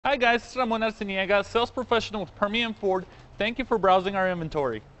Hi guys, it's Ramon Arciniega, sales professional with Permian Ford. Thank you for browsing our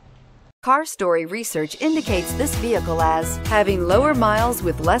inventory. Car Story research indicates this vehicle as having lower miles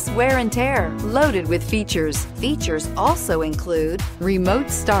with less wear and tear, loaded with features. Features also include remote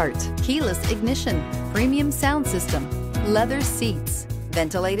start, keyless ignition, premium sound system, leather seats,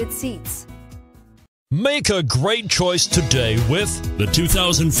 ventilated seats. Make a great choice today with the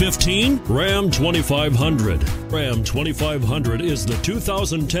 2015 Ram 2500. Ram 2500 is the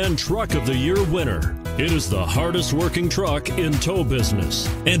 2010 Truck of the Year winner. It is the hardest working truck in tow business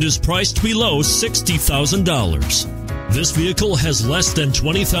and is priced below $60,000. This vehicle has less than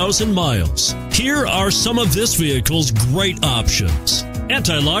 20,000 miles. Here are some of this vehicle's great options: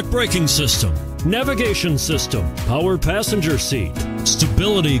 anti-lock braking system, navigation system, power passenger seat,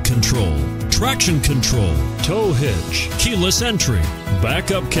 stability control, traction control, tow hitch, keyless entry,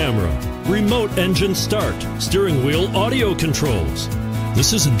 backup camera, remote engine start, steering wheel audio controls.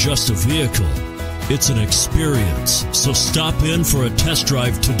 This isn't just a vehicle, it's an experience. So stop in for a test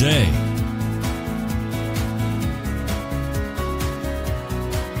drive today.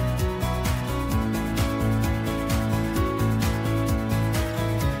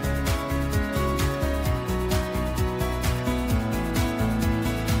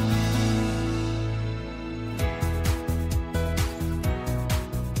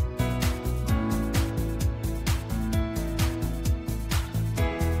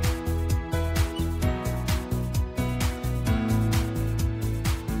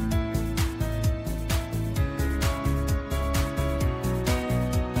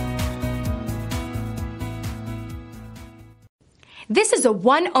 This is a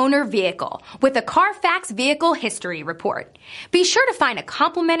one-owner vehicle with a CARFAX Vehicle History Report. Be sure to find a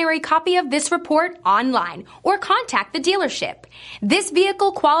complimentary copy of this report online or contact the dealership. This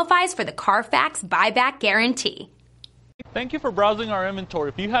vehicle qualifies for the CARFAX Buyback Guarantee. Thank you for browsing our inventory.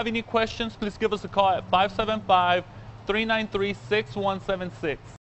 If you have any questions, please give us a call at 575-393-6176.